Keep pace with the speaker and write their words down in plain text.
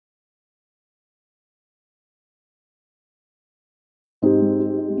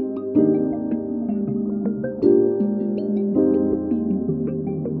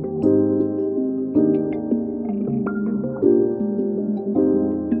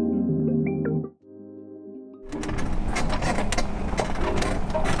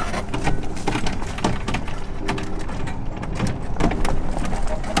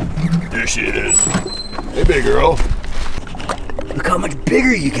big girl. Look how much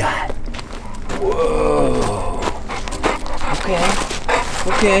bigger you got. Whoa.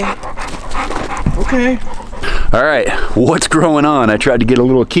 Okay. All right, what's growing on? I tried to get a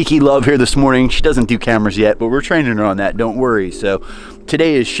little Kiki love here this morning. She doesn't do cameras yet, but we're training her on that, don't worry. So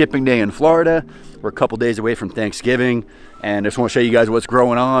today is shipping day in Florida. We're a couple days away from Thanksgiving, and I just want to show you guys what's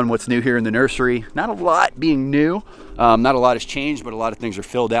growing on, what's new here in the nursery. Not a lot being new. Not a lot has changed, but a lot of things are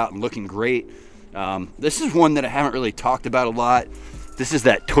filled out and looking great. This is one that I haven't really talked about a lot. This is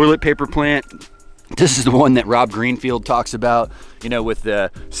that toilet paper plant. This is the one that Rob Greenfield talks about, you know, with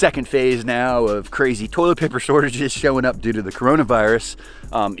the second phase now of crazy toilet paper shortages showing up due to the coronavirus.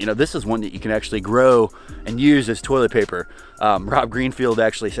 You know, this is one that you can actually grow and use as toilet paper. Rob Greenfield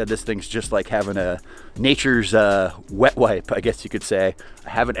actually said this thing's just like having a nature's wet wipe, I guess you could say. I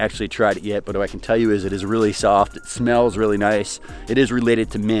haven't actually tried it yet, but what I can tell you is it is really soft. It smells really nice. It is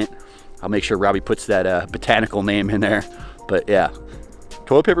related to mint. I'll make sure Robbie puts that botanical name in there. But yeah,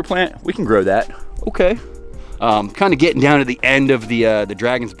 toilet paper plant, we can grow that. Okay. Kind of getting down to the end of the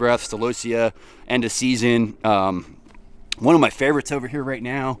Dragon's Breath, Celosia, end of season. One of my favorites over here right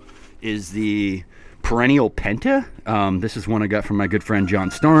now is the Perennial Penta. This is one I got from my good friend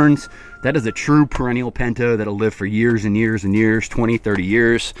John Starnes. That is a true perennial Penta that'll live for years and years and years, 20, 30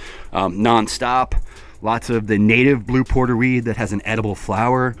 years, non-stop. Lots of the native blue porterweed that has an edible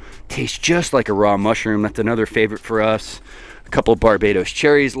flower. Tastes just like a raw mushroom. That's another favorite for us. A couple of Barbados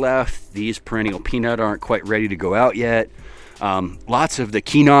cherries left. These perennial peanut aren't quite ready to go out yet. Lots of the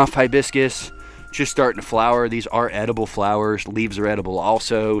Kenoff hibiscus just starting to flower. These are edible flowers. Leaves are edible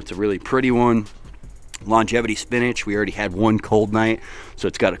also. It's a really pretty one. Longevity spinach. We already had one cold night, so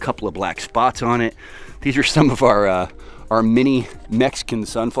it's got a couple of black spots on it. These are some of our mini Mexican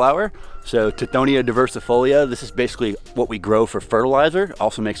sunflower. So Tithonia diversifolia, this is basically what we grow for fertilizer.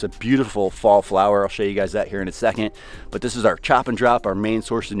 Also makes a beautiful fall flower. I'll show you guys that here in a second. But this is our chop and drop, our main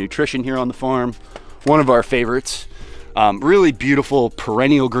source of nutrition here on the farm. One of our favorites. Really beautiful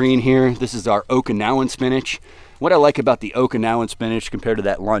perennial green here. This is our Okinawan spinach. What I like about the Okinawan spinach compared to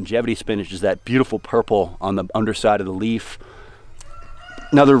that longevity spinach is that beautiful purple on the underside of the leaf.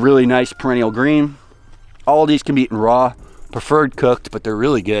 Another really nice perennial green. All of these can be eaten raw, preferred cooked, but they're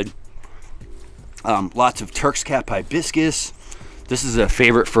really good. Lots of Turk's cap hibiscus. This is a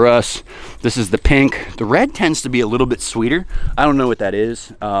favorite for us. This is the pink. The red tends to be a little bit sweeter. I don't know what that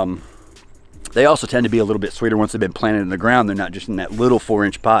is. They also tend to be a little bit sweeter once they've been planted in the ground. They're not just in that little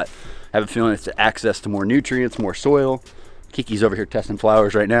 4-inch pot. I have a feeling it's access to more nutrients, more soil. Kiki's over here testing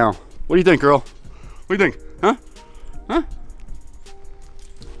flowers right now. What do you think, girl? What do you think? Huh? Huh?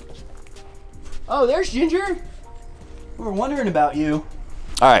 Oh, there's Ginger. We were wondering about you.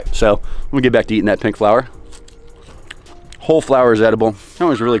 All right, so I'm gonna get back to eating that pink flower. Whole flower is edible. That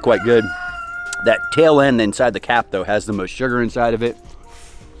one's really quite good. That tail end inside the cap, though, has the most sugar inside of it.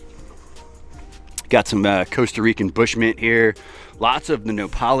 Got some Costa Rican bushmint here. Lots of the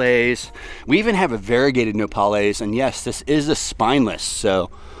nopales. We even have a variegated nopales, and yes, this is a spineless.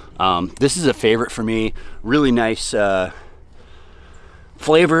 So this is a favorite for me. Really nice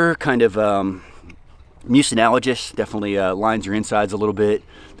flavor, kind of mucinologous. Definitely lines your insides a little bit.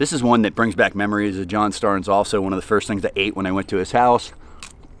 This is one that brings back memories of John Starnes. Also one of the first things I ate when I went to his house.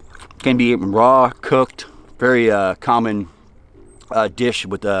 Can be eaten raw, cooked. Very common dish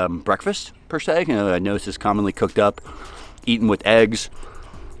with breakfast per se. You know, I notice it's commonly cooked up, eaten with eggs.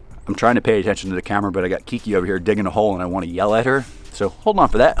 I'm trying to pay attention to the camera, but I got Kiki over here digging a hole and I want to yell at her. So hold on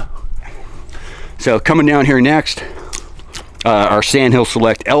for that. So coming down here next, our Sandhill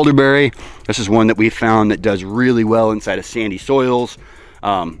Select elderberry. This is one that we found that does really well inside of sandy soils.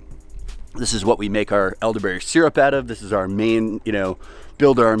 This is what we make our elderberry syrup out of. This is our main, you know,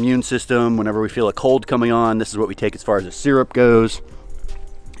 build our immune system whenever we feel a cold coming on. This is what we take as far as the syrup goes.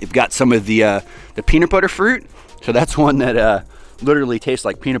 You've got some of the peanut butter fruit. So that's one that literally tastes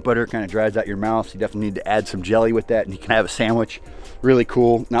like peanut butter, kind of dries out your mouth. So you definitely need to add some jelly with that and you can have a sandwich. Really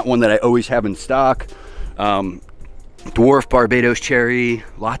cool. Not one that I always have in stock. Dwarf Barbados cherry,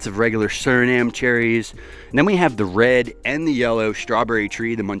 lots of regular Suriname cherries. And then we have the red and the yellow strawberry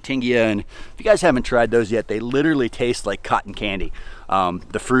tree, the Montingia. And if you guys haven't tried those yet, they literally taste like cotton candy.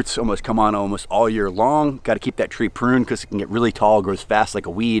 The fruits almost come on almost all year long. Got to keep that tree pruned because it can get really tall, grows fast like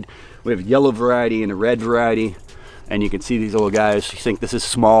a weed. We have a yellow variety and a red variety. And you can see these little guys. You think this is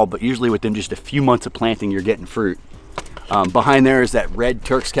small, but usually within just a few months of planting, you're getting fruit. Behind there is that red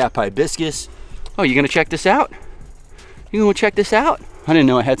Turk's cap hibiscus. Oh, you gonna check this out? You gonna check this out? I didn't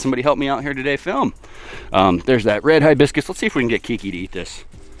know I had somebody help me out here today film. There's that red hibiscus. Let's see if we can get Kiki to eat this.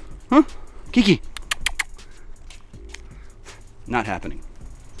 Huh? Kiki. Not happening.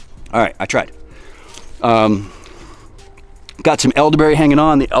 All right, I tried. Got some elderberry hanging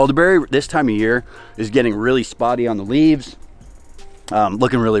on. The elderberry this time of year is getting really spotty on the leaves,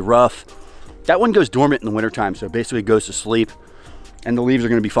 looking really rough. That one goes dormant in the wintertime, so it basically goes to sleep, and the leaves are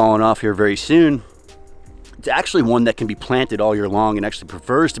going to be falling off here very soon. It's actually one that can be planted all year long and actually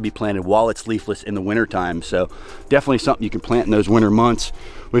prefers to be planted while it's leafless in the wintertime. So definitely something you can plant in those winter months.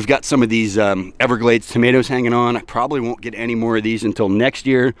 We've got some of these Everglades tomatoes hanging on. I probably won't get any more of these until next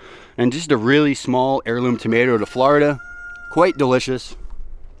year. And just a really small heirloom tomato to Florida. Quite delicious.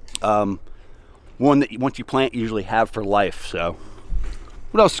 One that once you plant, you usually have for life. So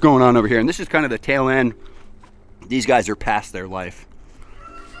what else is going on over here? And this is kind of the tail end. These guys are past their life.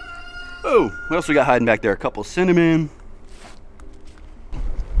 Oh, what else we got hiding back there? A couple of cinnamon.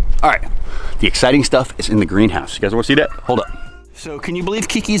 All right, the exciting stuff is in the greenhouse. You guys want to see that? Hold up. So can you believe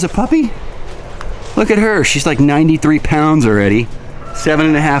Kiki's a puppy? Look at her, she's like 93 pounds already,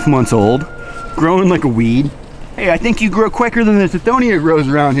 7.5 months old, growing like a weed. Hey, I think you grow quicker than the Tithonia grows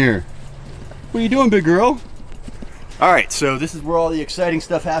around here. What are you doing, big girl? All right, so this is where all the exciting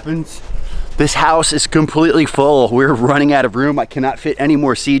stuff happens. This house is completely full. We're running out of room. I cannot fit any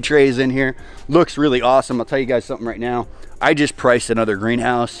more seed trays in here. Looks really awesome. I'll tell you guys something right now. I just priced another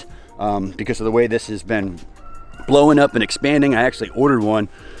greenhouse because of the way this has been blowing up and expanding. I actually ordered one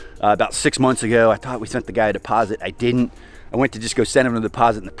about 6 months ago. I thought we sent the guy a deposit. I didn't. I went to just go send him a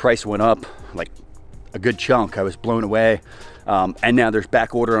deposit and the price went up like a good chunk. I was blown away. And now there's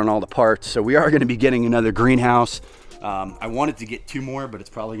back order on all the parts. So we are going to be getting another greenhouse. I wanted to get 2 more, but it's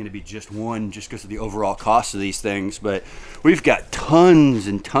probably going to be just 1 just because of the overall cost of these things. But we've got tons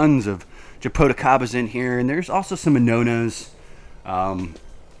and tons of Jaboticabas in here, and there's also some Anonas,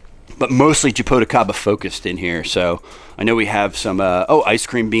 but mostly Jaboticaba focused in here. So I know we have some, ice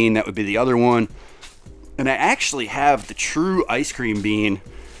cream bean, that would be the other one. And I actually have the true ice cream bean,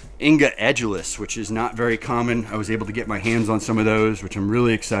 Inga Edulis, which is not very common. I was able to get my hands on some of those, which I'm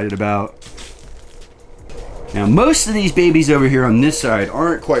really excited about. Now, most of these babies over here on this side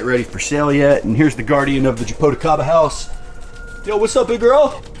aren't quite ready for sale yet. And here's the guardian of the Jaboticaba house. Yo, what's up, big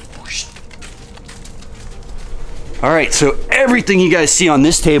girl? All right, so everything you guys see on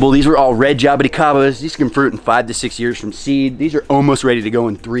this table, these are all red Jaboticabas. These can fruit in 5 to 6 years from seed. These are almost ready to go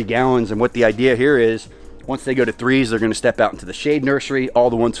in 3 gallons. And what the idea here is, once they go to 3s, they're going to step out into the shade nursery.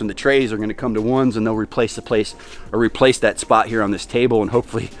 All the ones from the trays are going to come to 1s, and they'll replace the place or replace that spot here on this table and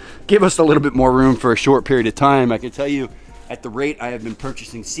hopefully give us a little bit more room for a short period of time. I can tell you, at the rate I have been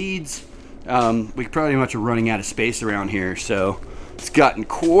purchasing seeds, we pretty much are running out of space around here. So it's gotten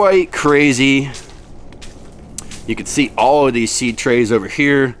quite crazy. You can see all of these seed trays over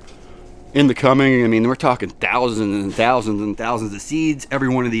here in the coming. I mean, we're talking thousands and thousands and thousands of seeds. Every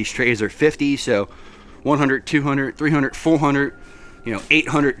one of these trays are 50, so 100, 200, 300, 400,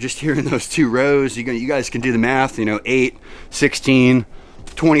 800 just here in those 2 rows. You guys can do the math, 8, 16,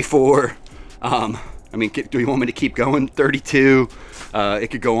 24. I mean, do you want me to keep going? 32. It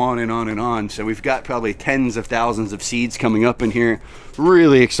could go on and on and on. So we've got probably tens of thousands of seeds coming up in here.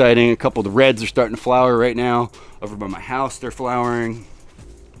 Really exciting. A couple of the reds are starting to flower right now. Over by my house, they're flowering.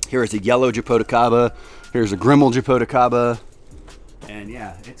 Here's a yellow Jaboticaba. Here's a Grimmel Jaboticaba. And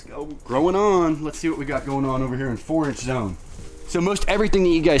yeah, it's growing on. Let's see what we got going on over here in 4-inch zone. So most everything that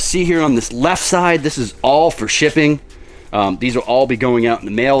you guys see here on this left side, this is all for shipping. These will all be going out in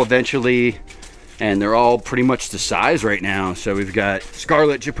the mail eventually, and they're all pretty much the size right now. So we've got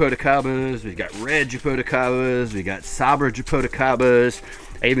scarlet Jaboticabas, we've got red Jaboticabas, we got Sabra Jaboticabas.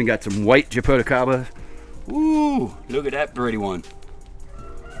 I even got some white Jaboticaba. Ooh, look at that pretty one.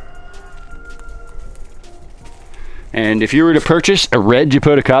 And if you were to purchase a red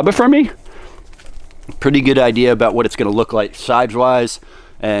Jaboticaba from me, pretty good idea about what it's going to look like size-wise.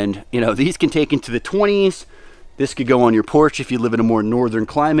 And, these can take into the 20s. This could go on your porch if you live in a more northern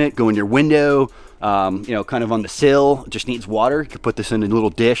climate, go in your window, kind of on the sill. It just needs water. You could put this in a little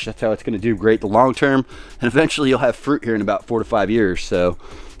dish. That's how it's going to do great the long term. And eventually you'll have fruit here in about 4 to 5 years. So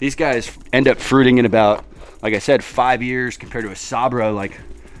these guys end up fruiting in about, like I said, 5 years compared to a Sabra, like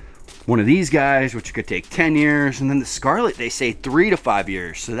one of these guys, which could take 10 years. And then the scarlet, they say 3 to 5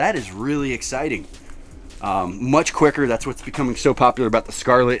 years. So that is really exciting. Much quicker. That's what's becoming so popular about the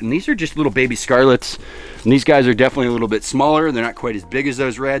scarlet. And these are just little baby scarlets. And these guys are definitely a little bit smaller. They're not quite as big as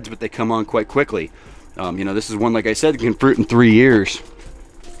those reds, but they come on quite quickly. This is one, like I said, that can fruit in 3 years.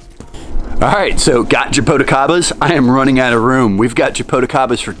 All right, so got Jaboticabas. I am running out of room. We've got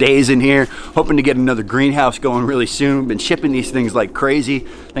Jaboticabas for days in here, hoping to get another greenhouse going really soon. Been shipping these things like crazy.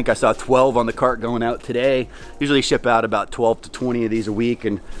 I think I saw 12 on the cart going out today. Usually ship out about 12 to 20 of these a week,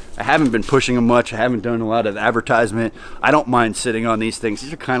 and I haven't been pushing them much. I haven't done a lot of advertisement. I don't mind sitting on these things.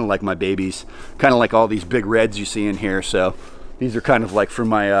 These are kind of like my babies, kind of like all these big reds you see in here. So these are kind of like for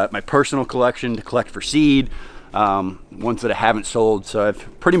my my personal collection to collect for seed. Ones that I haven't sold. So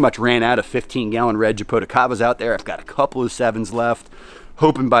I've pretty much ran out of 15-gallon red Jaboticabas out there. I've got a couple of 7s left.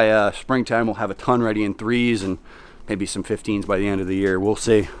 Hoping by springtime we'll have a ton ready in 3s and maybe some 15s by the end of the year. We'll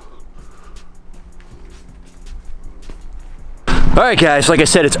see. All right, guys, like I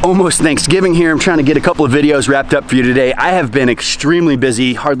said, it's almost Thanksgiving here. I'm trying to get a couple of videos wrapped up for you today. I have been extremely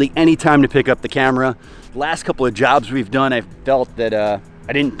busy, hardly any time to pick up the camera. The last couple of jobs we've done, I felt that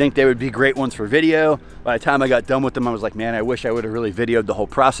I didn't think they would be great ones for video. By the time I got done with them, I was like, man, I wish I would have really videoed the whole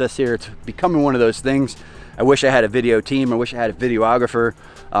process here. It's becoming one of those things. I wish I had a video team. I wish I had a videographer.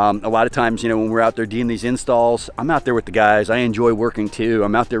 A lot of times, you know, when we're out there doing these installs, I'm out there with the guys. I enjoy working too.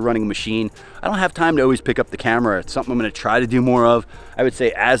 I'm out there running a machine. I don't have time to always pick up the camera. It's something I'm going to try to do more of. I would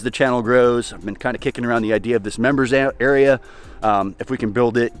say as the channel grows, I've been kind of kicking around the idea of this members area. If we can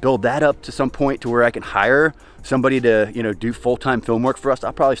build that up to some point to where I can hire somebody to, you know, do full-time film work for us,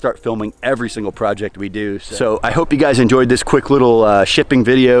 I'll probably start filming every single project we do. So I hope you guys enjoyed this quick little shipping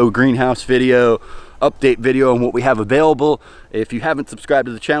video, greenhouse video, update video on what we have available. If you haven't subscribed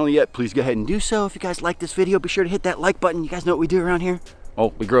to the channel yet, please go ahead and do so. If you guys like this video, be sure to hit that like button. You guys know what we do around here?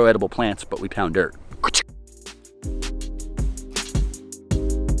 Oh, we grow edible plants, but we pound dirt.